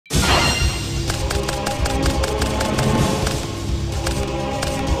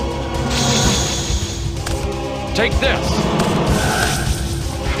Take this!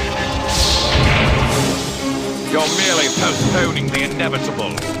 You're merely postponing the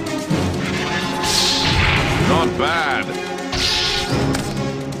inevitable. Not bad.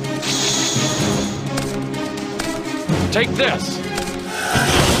 Take this!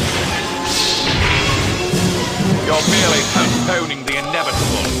 You're merely postponing the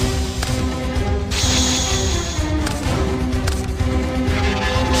inevitable.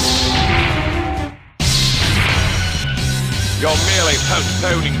 You're merely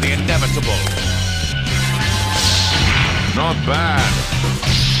postponing the inevitable. Not bad.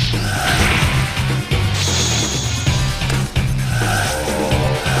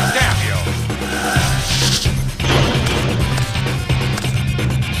 Damn you!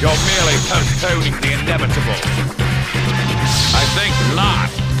 You're merely postponing the inevitable. I think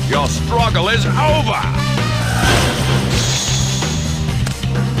not. Your struggle is over.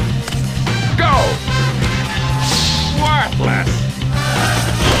 Go! Worthless!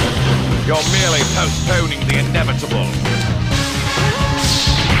 You're merely postponing the inevitable.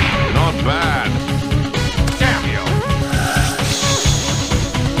 Not bad. Damn you!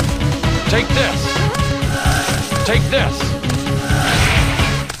 Take this! Take this!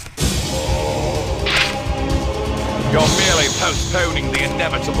 You're merely postponing the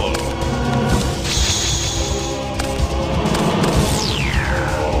inevitable.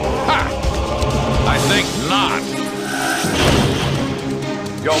 Ha! I think not.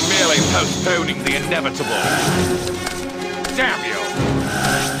 You're merely postponing the inevitable. Damn you!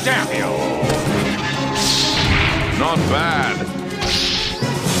 Damn you! Not bad.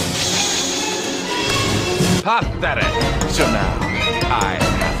 Pathetic. So now, I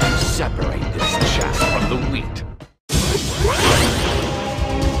have to separate this chaff from the wheat.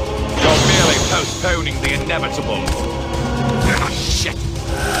 You're merely postponing the inevitable. Ah, shit!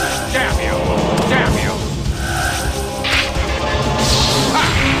 Damn you! Damn you! Ha!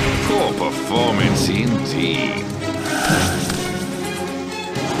 Poor performance indeed.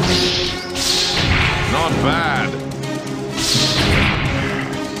 Not bad.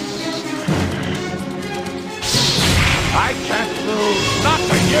 I can't lose. Not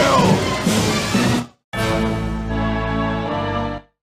to you!